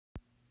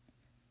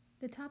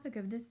The topic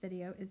of this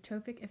video is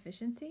trophic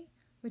efficiency,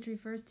 which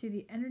refers to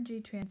the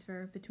energy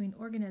transfer between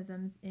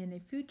organisms in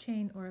a food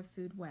chain or a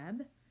food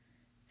web.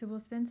 So we'll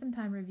spend some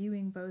time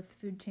reviewing both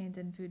food chains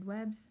and food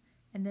webs,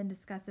 and then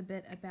discuss a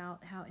bit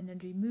about how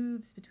energy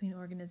moves between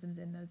organisms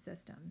in those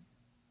systems.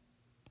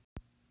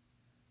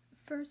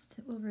 First,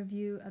 we'll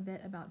review a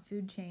bit about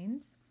food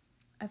chains.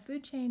 A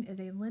food chain is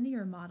a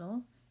linear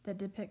model that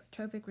depicts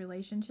trophic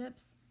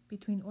relationships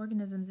between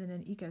organisms in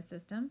an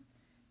ecosystem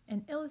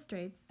and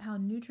illustrates how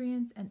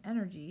nutrients and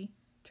energy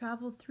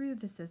travel through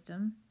the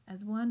system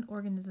as one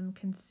organism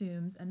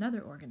consumes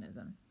another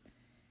organism.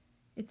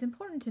 It's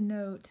important to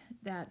note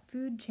that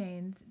food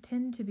chains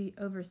tend to be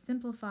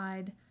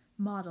oversimplified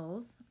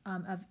models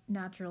of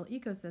natural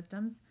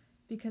ecosystems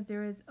because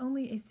there is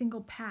only a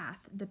single path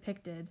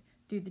depicted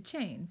through the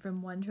chain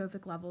from one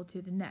trophic level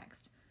to the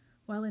next,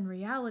 while in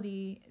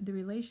reality the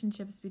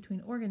relationships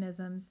between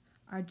organisms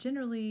are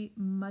generally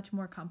much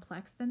more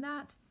complex than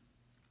that.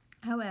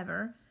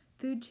 However,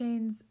 food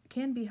chains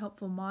can be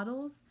helpful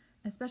models,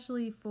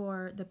 especially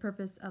for the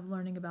purpose of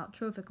learning about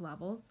trophic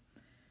levels.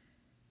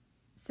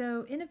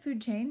 So in a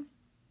food chain,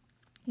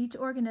 each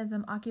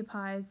organism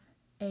occupies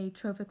a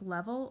trophic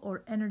level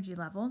or energy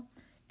level.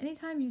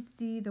 Anytime you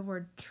see the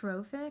word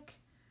trophic,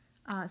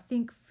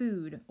 think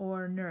food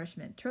or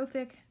nourishment.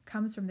 Trophic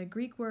comes from the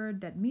Greek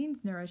word that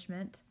means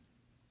nourishment.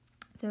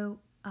 So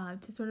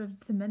to sort of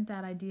cement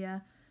that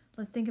idea,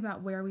 let's think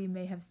about where we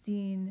may have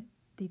seen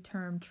the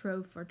term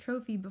troph or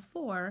trophy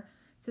before.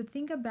 So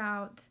think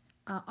about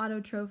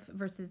autotroph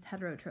versus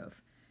heterotroph.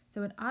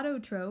 So an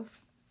autotroph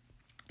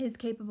is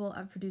capable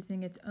of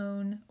producing its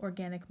own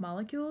organic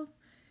molecules.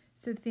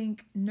 So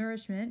think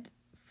nourishment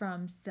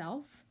from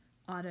self,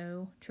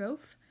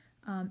 autotroph,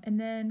 and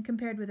then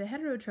compared with a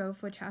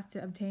heterotroph, which has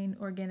to obtain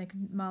organic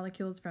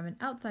molecules from an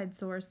outside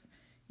source,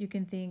 you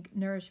can think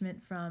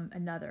nourishment from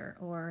another,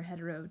 or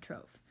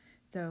heterotroph.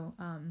 So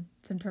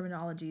some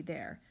terminology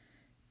there.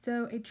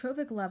 So a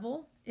trophic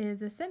level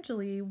is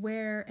essentially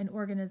where an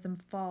organism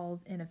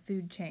falls in a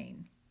food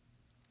chain.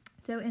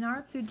 So in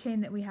our food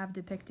chain that we have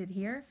depicted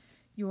here,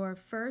 your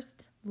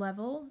first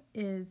level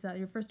is,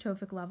 your first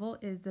trophic level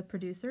is the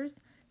producers,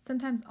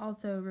 sometimes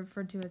also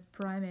referred to as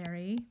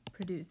primary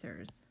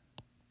producers.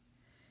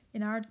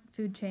 In our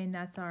food chain,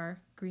 that's our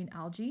green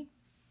algae.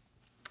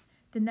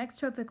 The next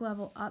trophic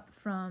level up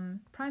from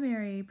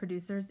primary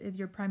producers is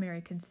your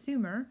primary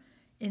consumer.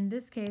 In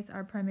this case,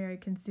 our primary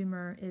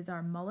consumer is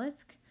our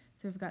mollusk.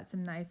 So we've got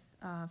some nice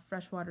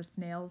freshwater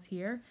snails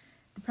here.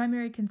 The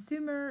primary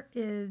consumer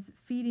is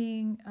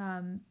feeding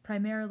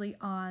primarily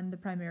on the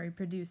primary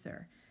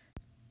producer.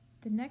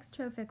 The next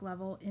trophic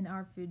level in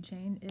our food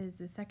chain is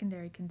the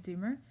secondary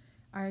consumer.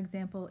 Our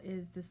example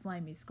is the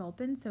slimy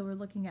sculpin. So we're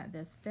looking at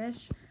this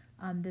fish.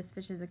 This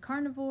fish is a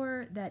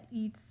carnivore that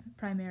eats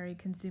primary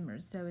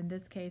consumers. So in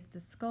this case, the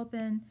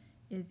sculpin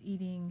is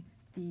eating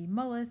the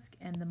mollusk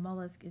and the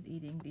mollusk is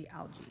eating the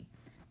algae.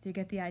 So you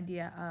get the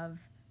idea of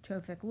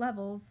trophic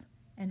levels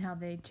and how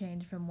they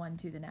change from one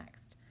to the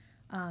next.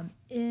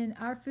 In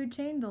our food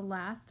chain, the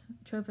last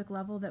trophic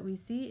level that we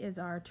see is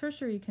our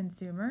tertiary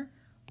consumer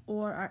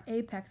or our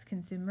apex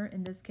consumer.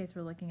 In this case,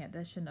 we're looking at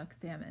the Chinook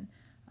salmon.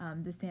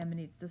 The salmon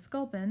eats the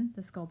sculpin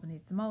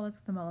eats the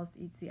mollusk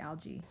eats the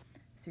algae.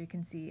 So you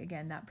can see,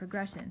 again, that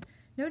progression.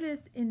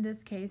 Notice in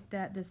this case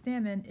that the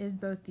salmon is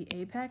both the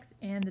apex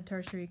and the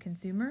tertiary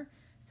consumer.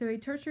 So a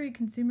tertiary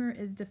consumer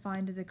is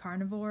defined as a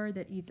carnivore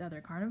that eats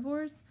other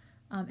carnivores,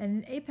 and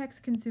an apex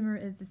consumer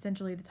is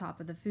essentially the top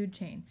of the food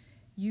chain.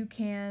 You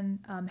can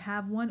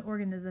have one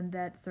organism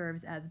that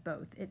serves as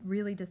both. It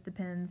really just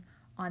depends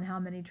on how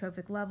many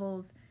trophic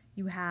levels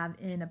you have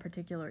in a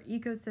particular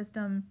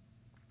ecosystem.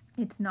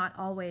 It's not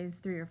always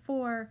 3 or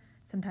 4,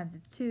 sometimes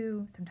it's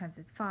 2, sometimes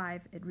it's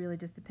 5. It really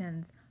just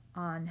depends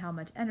on how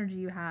much energy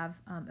you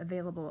have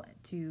available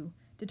to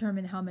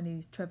determine how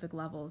many trophic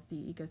levels the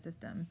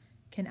ecosystem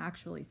can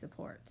actually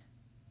support.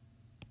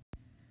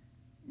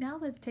 Now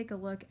let's take a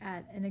look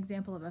at an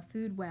example of a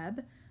food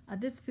web.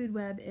 This food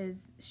web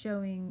is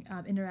showing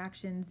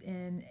interactions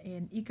in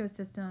an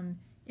ecosystem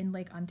in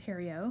Lake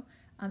Ontario.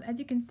 As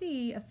you can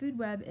see, a food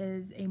web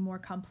is a more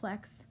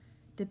complex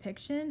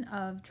depiction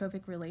of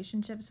trophic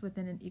relationships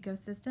within an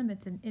ecosystem.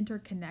 It's an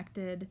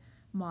interconnected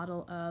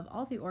model of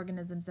all the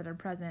organisms that are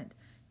present,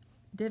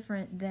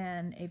 different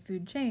than a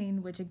food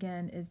chain, which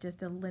again is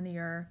just a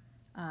linear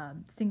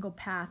single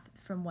path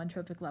from one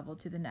trophic level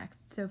to the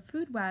next. So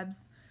food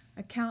webs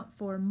account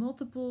for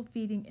multiple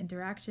feeding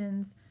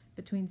interactions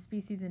between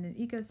species in an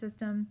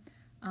ecosystem,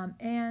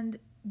 and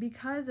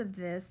because of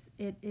this,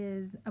 it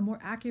is a more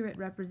accurate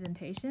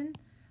representation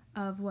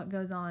of what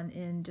goes on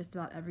in just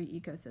about every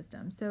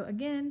ecosystem. So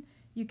again,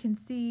 you can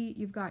see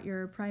you've got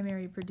your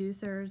primary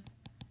producers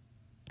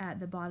at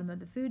the bottom of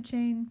the food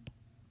chain.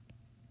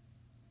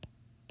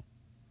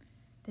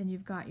 Then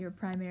you've got your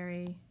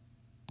primary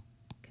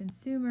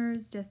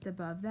consumers just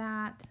above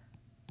that.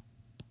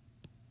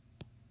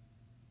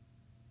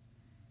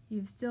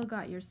 You've still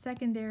got your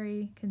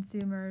secondary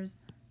consumers,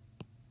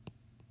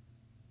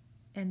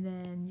 and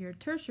then your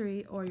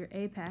tertiary or your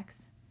apex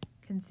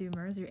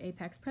consumers, your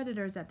apex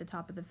predators at the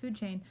top of the food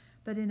chain,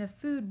 but in a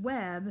food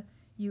web,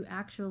 you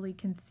actually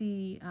can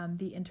see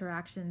the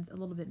interactions a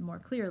little bit more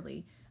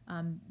clearly.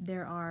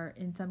 There are,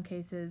 in some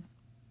cases,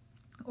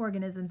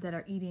 organisms that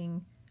are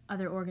eating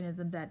other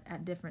organisms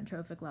at different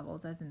trophic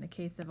levels, as in the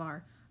case of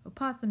our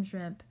opossum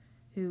shrimp,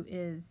 who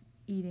is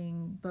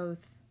eating both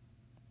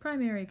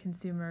primary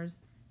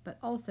consumers, but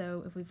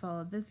also, if we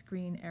follow this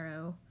green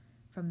arrow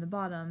from the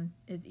bottom,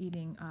 is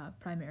eating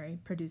primary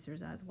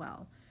producers as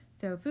well.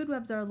 So food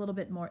webs are a little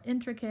bit more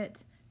intricate,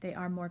 they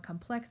are more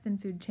complex than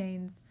food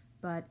chains,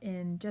 but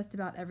in just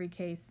about every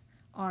case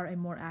are a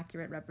more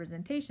accurate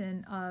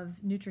representation of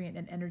nutrient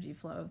and energy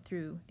flow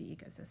through the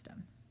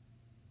ecosystem.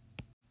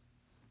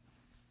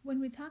 When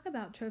we talk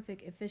about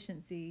trophic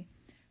efficiency,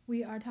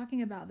 we are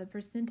talking about the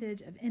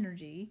percentage of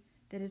energy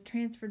that is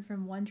transferred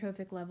from one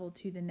trophic level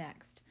to the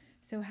next.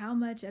 So how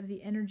much of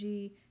the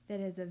energy that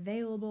is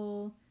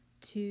available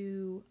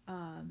to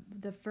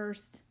the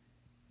first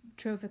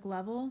trophic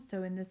level,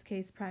 so in this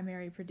case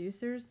primary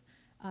producers,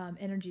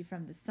 energy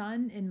from the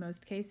sun in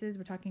most cases,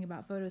 we're talking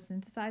about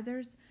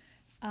photosynthesizers,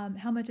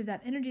 how much of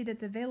that energy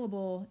that's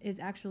available is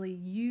actually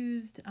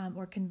used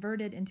or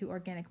converted into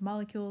organic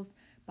molecules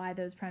by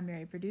those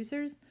primary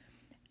producers,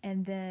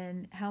 and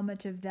then how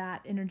much of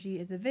that energy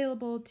is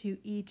available to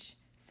each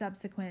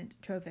subsequent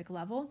trophic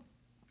level.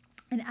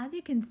 And as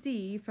you can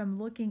see from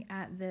looking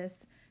at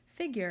this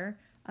figure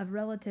of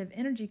relative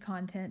energy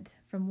content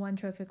from one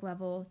trophic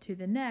level to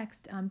the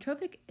next,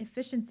 trophic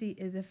efficiency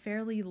is a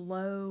fairly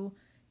low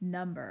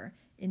number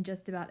in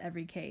just about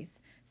every case.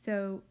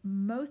 So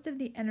most of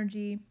the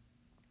energy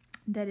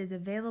that is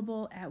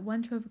available at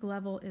one trophic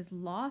level is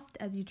lost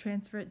as you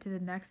transfer it to the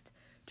next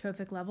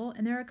trophic level,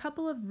 and there are a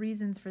couple of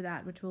reasons for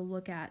that, which we'll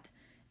look at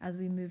as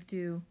we move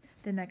through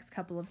the next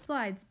couple of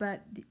slides.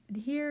 But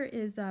here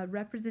is a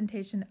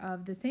representation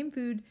of the same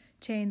food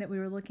chain that we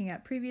were looking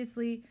at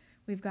previously.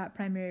 We've got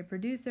primary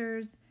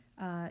producers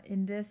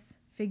in this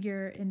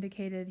figure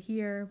indicated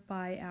here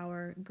by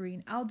our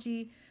green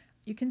algae.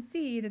 You can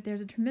see that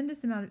there's a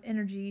tremendous amount of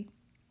energy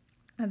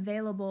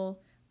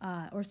available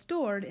or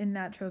stored in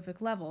that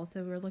trophic level.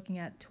 So we're looking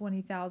at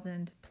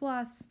 20,000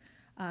 plus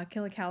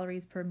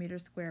kilocalories per meter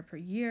square per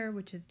year,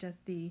 which is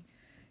just the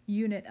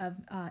unit of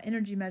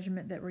energy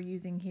measurement that we're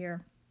using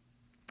here.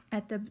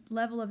 At the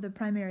level of the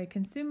primary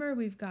consumer,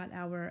 we've got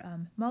our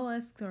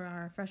mollusks or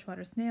our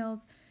freshwater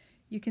snails.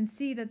 You can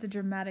see that's a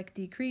dramatic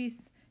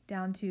decrease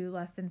down to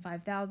less than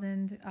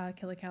 5,000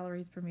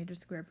 kilocalories per meter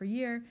square per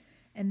year.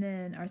 And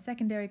then our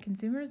secondary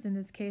consumers, in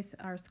this case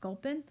our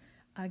sculpin,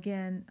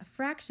 again, a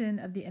fraction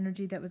of the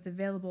energy that was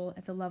available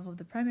at the level of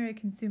the primary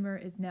consumer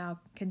is now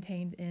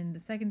contained in the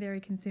secondary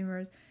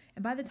consumers.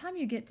 And by the time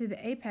you get to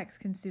the apex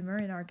consumer,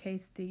 in our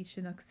case the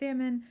Chinook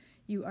salmon,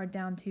 you are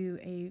down to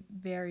a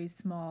very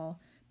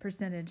small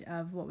percentage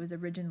of what was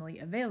originally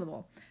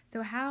available.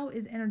 So how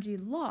is energy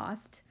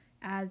lost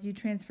as you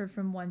transfer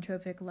from one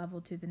trophic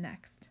level to the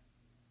next?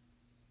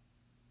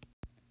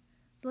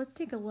 So let's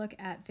take a look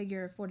at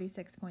figure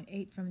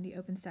 46.8 from the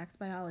OpenStax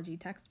biology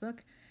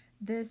textbook.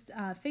 This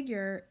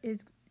figure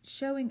is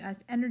showing us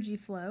energy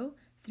flow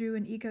through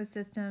an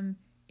ecosystem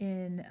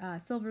in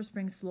Silver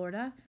Springs,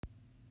 Florida.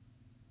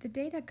 The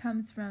data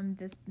comes from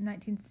this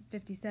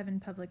 1957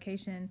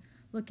 publication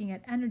looking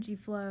at energy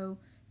flow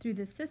through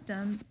the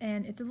system,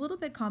 and it's a little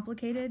bit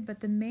complicated, but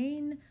the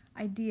main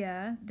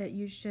idea that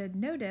you should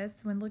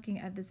notice when looking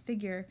at this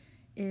figure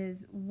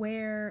is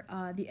where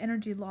the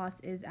energy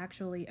loss is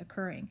actually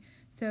occurring.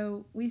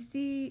 So we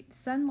see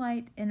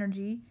sunlight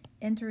energy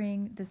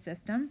entering the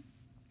system,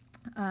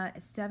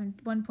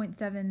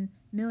 1.7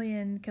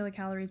 million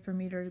kilocalories per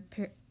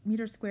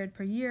meter squared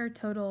per year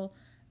total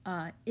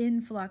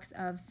influx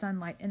of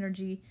sunlight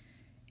energy,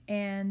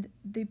 and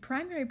the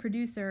primary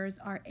producers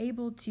are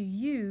able to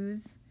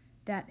use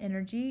that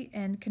energy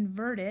and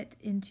convert it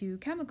into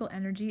chemical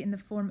energy in the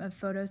form of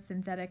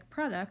photosynthetic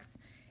products,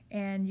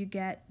 and you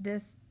get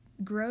this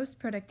gross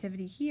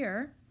productivity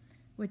here,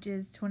 which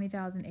is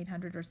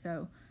 20,800 or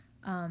so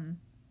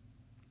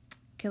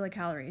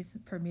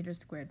kilocalories per meter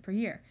squared per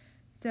year.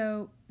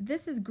 So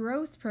this is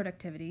gross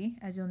productivity,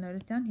 as you'll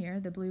notice down here.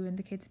 The blue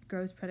indicates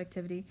gross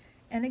productivity.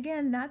 And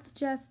again, that's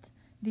just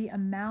the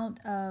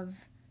amount of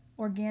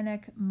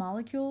organic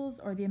molecules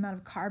or the amount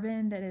of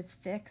carbon that is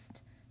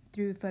fixed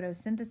through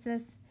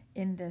photosynthesis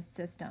in this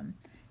system.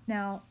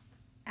 Now,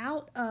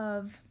 out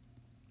of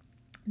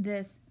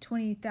this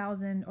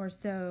 20,000 or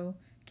so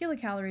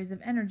kilocalories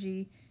of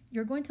energy,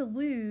 you're going to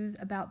lose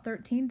about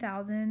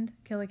 13,000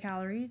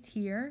 kilocalories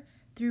here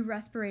through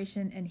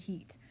respiration and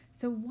heat.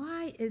 So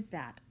why is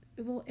that?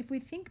 Well, if we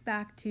think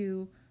back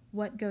to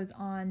what goes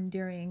on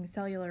during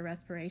cellular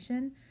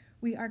respiration,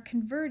 we are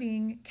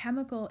converting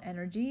chemical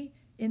energy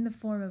in the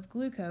form of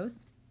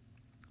glucose,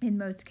 in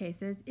most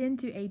cases,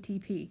 into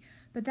ATP.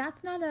 But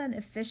that's not an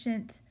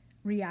efficient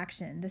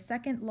reaction. The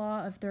second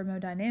law of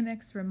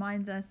thermodynamics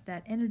reminds us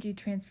that energy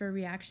transfer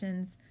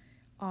reactions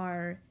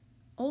are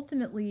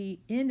ultimately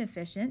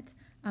inefficient.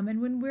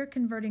 And when we're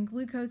converting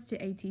glucose to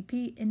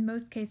ATP, in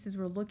most cases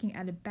we're looking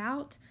at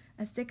about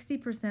a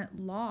 60%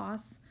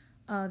 loss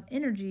of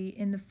energy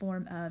in the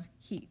form of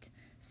heat.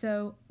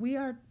 So we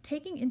are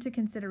taking into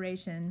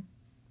consideration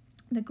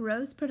the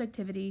gross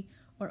productivity,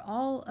 or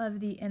all of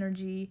the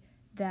energy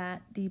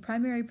that the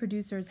primary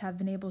producers have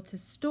been able to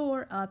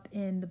store up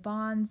in the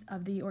bonds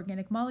of the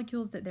organic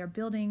molecules that they're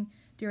building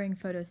during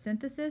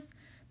photosynthesis.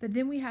 But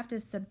then we have to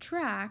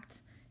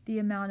subtract the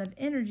amount of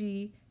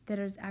energy that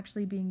is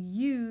actually being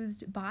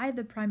used by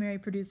the primary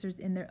producers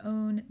in their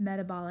own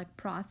metabolic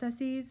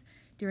processes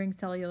during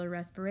cellular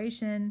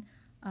respiration,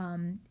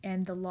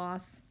 and the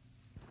loss.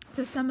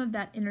 So some of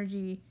that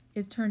energy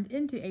is turned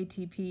into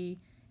ATP,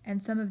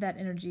 and some of that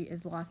energy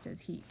is lost as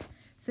heat.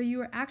 So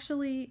you are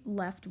actually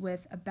left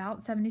with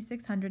about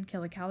 7,600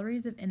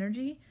 kilocalories of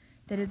energy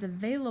that is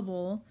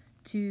available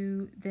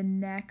to the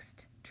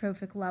next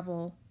trophic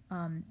level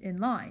in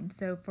line,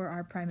 so for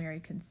our primary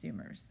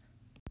consumers.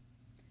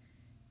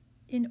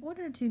 In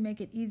order to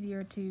make it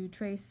easier to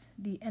trace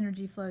the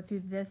energy flow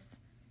through this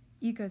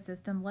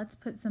ecosystem, let's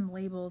put some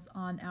labels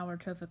on our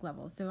trophic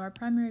levels. So our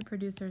primary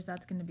producers,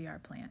 that's going to be our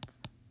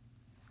plants.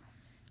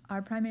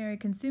 Our primary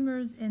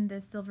consumers in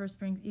this Silver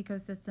Springs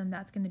ecosystem,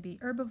 that's going to be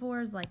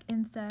herbivores like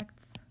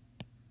insects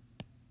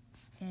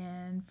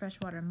and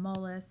freshwater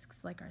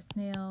mollusks like our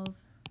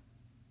snails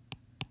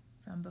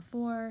from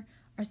before.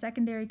 Our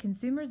secondary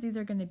consumers, these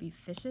are going to be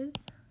fishes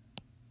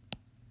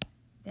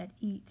that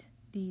eat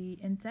the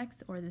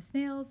insects or the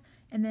snails.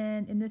 And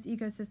then in this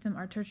ecosystem,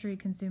 our tertiary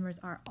consumers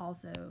are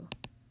also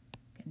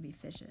going to be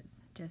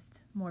fishes,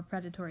 just more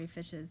predatory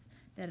fishes,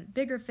 that are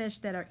bigger fish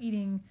that are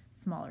eating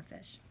smaller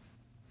fish.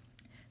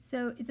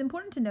 So it's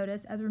important to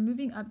notice as we're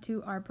moving up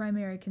to our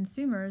primary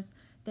consumers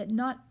that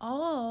not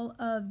all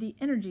of the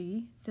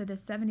energy, so the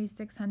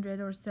 7,600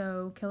 or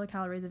so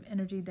kilocalories of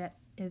energy that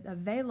is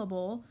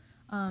available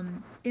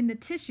in the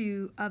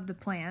tissue of the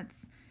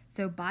plants,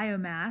 so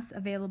biomass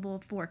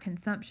available for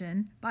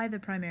consumption by the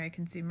primary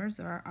consumers,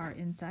 or our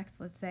insects,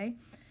 let's say,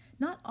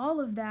 not all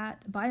of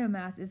that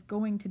biomass is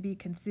going to be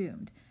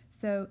consumed.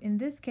 So in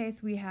this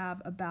case, we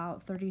have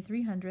about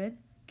 3,300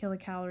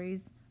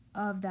 kilocalories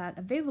of that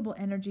available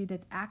energy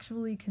that's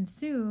actually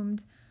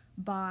consumed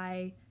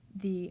by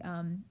the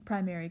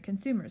primary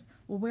consumers.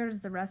 Well, where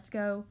does the rest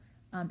go?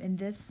 In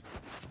this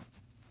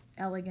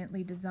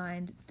elegantly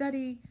designed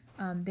study,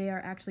 they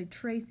are actually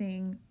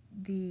tracing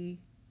the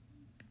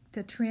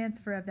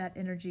transfer of that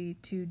energy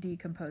to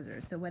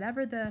decomposers. So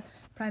whatever the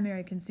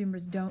primary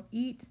consumers don't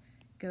eat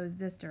goes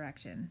this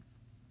direction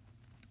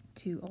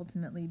to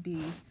ultimately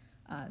be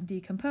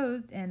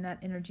decomposed, and that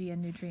energy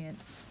and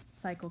nutrient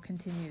cycle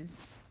continues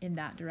in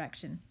that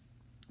direction.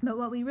 But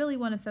what we really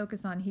want to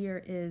focus on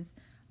here is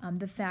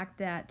the fact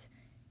that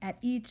at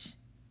each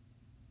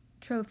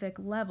trophic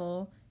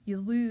level you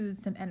lose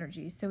some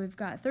energy. So we've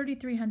got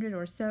 3,300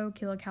 or so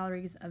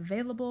kilocalories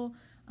available.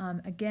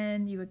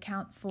 Again, you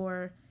account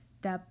for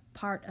that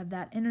part of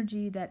that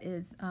energy that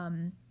is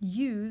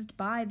used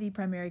by the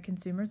primary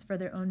consumers for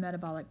their own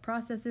metabolic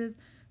processes,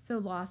 so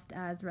lost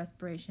as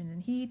respiration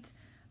and heat,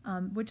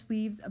 which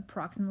leaves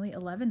approximately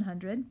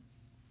 1,100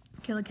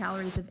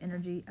 kilocalories of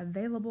energy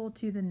available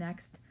to the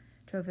next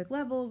trophic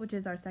level, which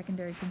is our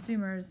secondary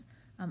consumers,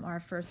 our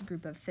first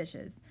group of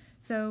fishes.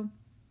 So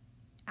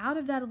out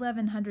of that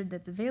 1,100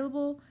 that's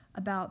available,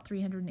 about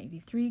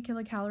 383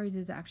 kilocalories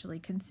is actually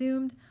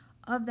consumed.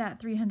 Of that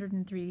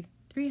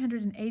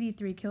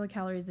 383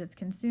 kilocalories that's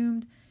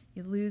consumed,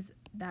 you lose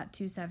that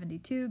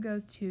 272,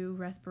 goes to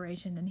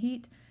respiration and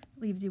heat,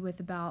 leaves you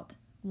with about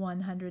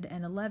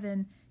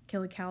 111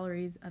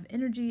 kilocalories of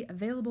energy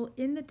available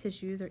in the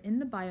tissues or in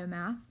the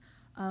biomass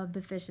of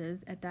the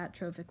fishes at that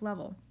trophic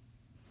level.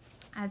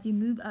 As you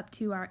move up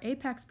to our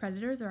apex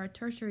predators or our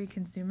tertiary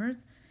consumers,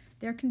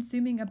 they're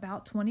consuming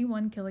about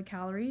 21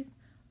 kilocalories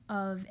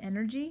of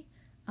energy,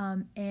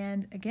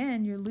 and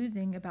again, you're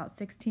losing about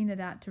 16 of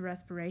that to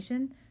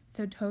respiration,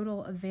 so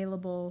total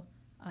available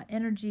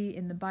energy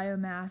in the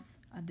biomass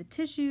of the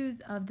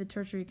tissues of the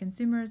tertiary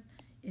consumers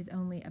is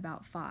only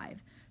about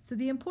 5. So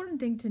the important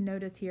thing to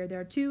notice here, there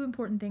are two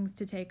important things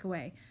to take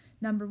away.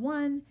 Number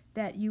one,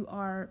 that you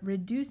are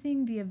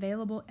reducing the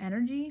available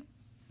energy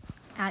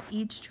at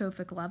each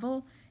trophic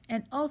level,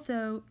 and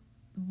also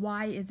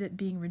why is it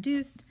being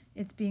reduced?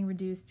 It's being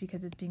reduced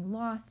because it's being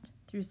lost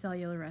through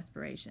cellular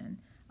respiration,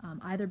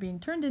 either being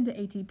turned into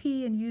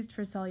ATP and used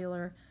for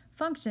cellular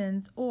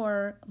functions,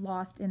 or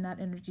lost in that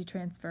energy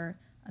transfer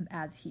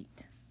as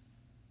heat.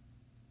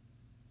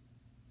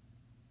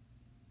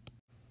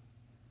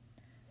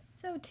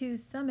 So to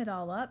sum it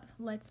all up,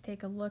 let's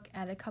take a look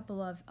at a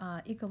couple of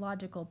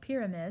ecological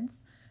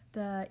pyramids.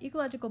 The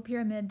ecological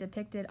pyramid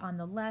depicted on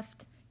the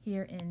left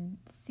here in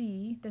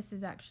C, this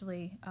is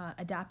actually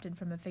adapted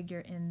from a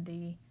figure in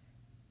the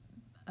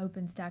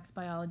OpenStax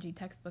biology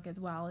textbook as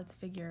well. It's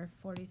figure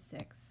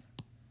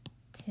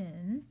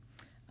 4610.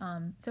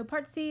 So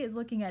part C is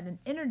looking at an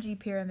energy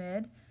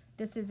pyramid.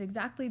 This is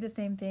exactly the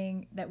same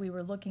thing that we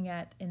were looking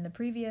at in the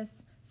previous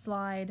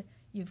slide.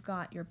 You've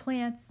got your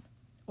plants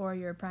or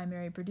your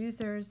primary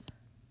producers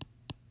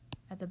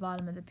at the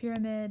bottom of the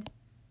pyramid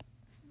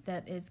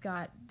that has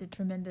got the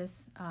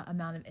tremendous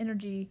amount of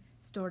energy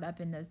stored up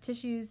in those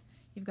tissues.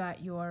 You've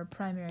got your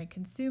primary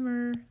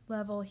consumer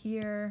level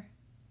here,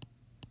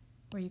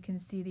 where you can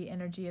see the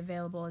energy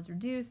available is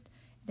reduced.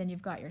 Then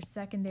you've got your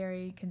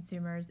secondary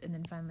consumers, and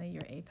then finally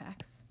your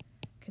apex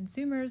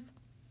consumers.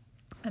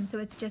 So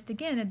it's just,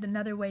 again,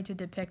 another way to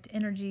depict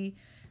energy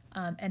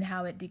and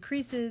how it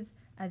decreases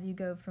as you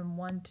go from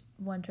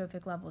one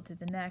trophic level to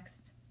the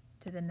next,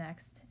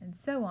 and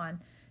so on.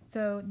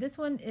 So this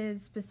one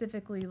is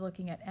specifically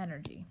looking at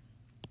energy,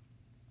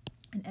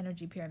 an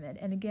energy pyramid.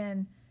 And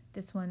again,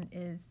 this one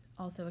is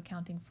also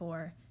accounting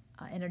for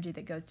energy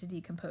that goes to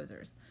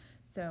decomposers.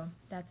 So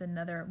that's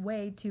another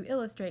way to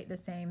illustrate the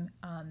same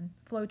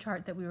flow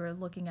chart that we were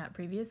looking at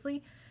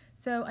previously.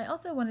 So I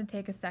also want to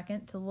take a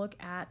second to look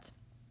at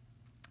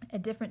a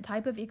different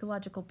type of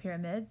ecological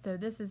pyramid. So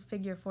this is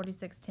figure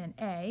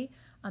 4610A.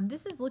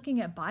 This is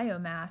looking at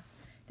biomass.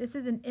 This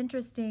is an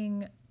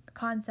interesting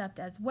concept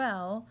as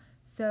well.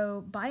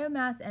 So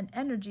biomass and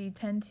energy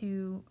tend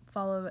to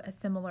follow a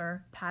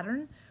similar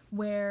pattern,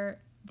 where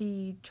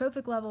the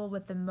trophic level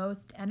with the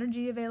most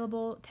energy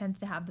available tends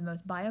to have the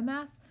most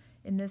biomass.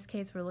 In this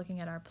case, we're looking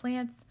at our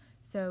plants.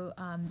 So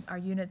our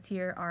units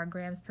here are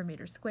grams per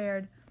meter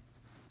squared.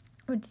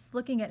 We're just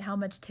looking at how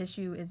much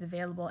tissue is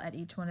available at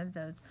each one of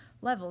those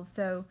levels.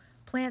 So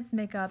plants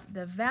make up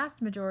the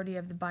vast majority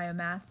of the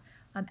biomass.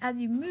 As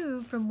you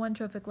move from one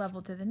trophic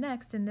level to the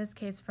next, in this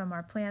case from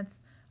our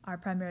plants, our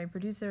primary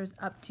producers,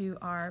 up to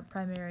our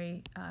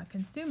primary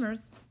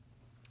consumers,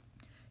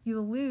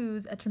 you'll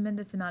lose a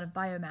tremendous amount of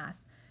biomass.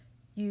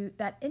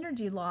 That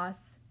energy loss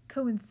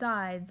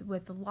coincides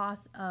with the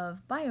loss of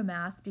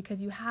biomass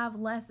because you have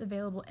less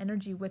available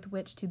energy with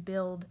which to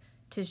build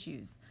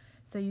tissues.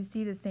 So you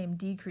see the same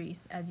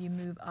decrease as you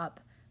move up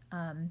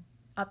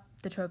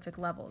the trophic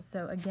levels.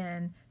 So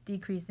again,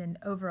 decrease in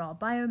overall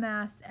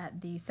biomass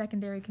at the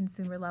secondary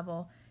consumer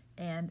level,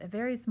 and a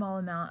very small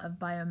amount of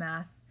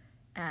biomass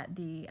at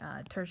the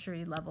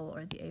tertiary level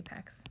or the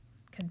apex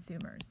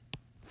consumers.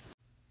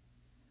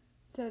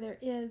 So there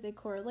is a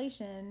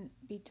correlation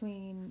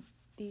between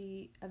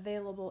the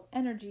available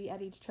energy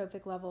at each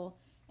trophic level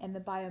and the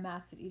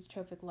biomass that each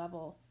trophic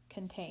level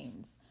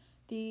contains.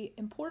 The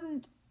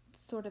important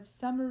sort of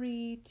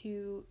summary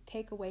to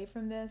take away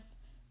from this,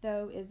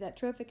 though, is that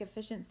trophic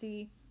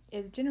efficiency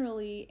is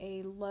generally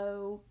a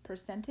low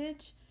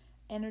percentage.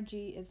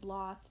 Energy is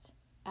lost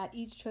at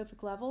each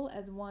trophic level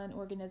as one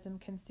organism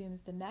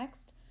consumes the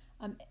next.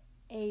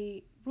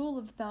 A rule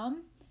of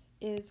thumb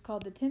is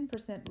called the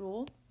 10%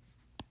 rule,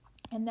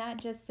 and that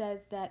just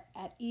says that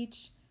at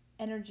each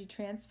energy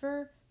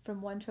transfer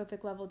from one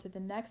trophic level to the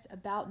next,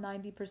 about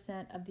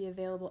 90% of the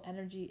available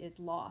energy is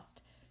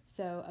lost.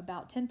 So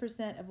about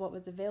 10% of what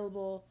was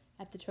available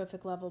at the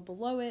trophic level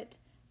below it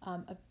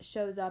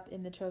shows up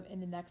in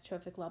the next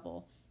trophic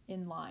level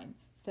in line.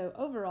 So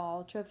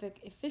overall, trophic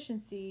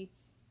efficiency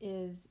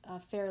is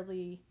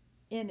fairly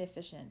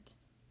inefficient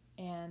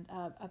and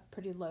a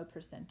pretty low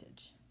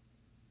percentage.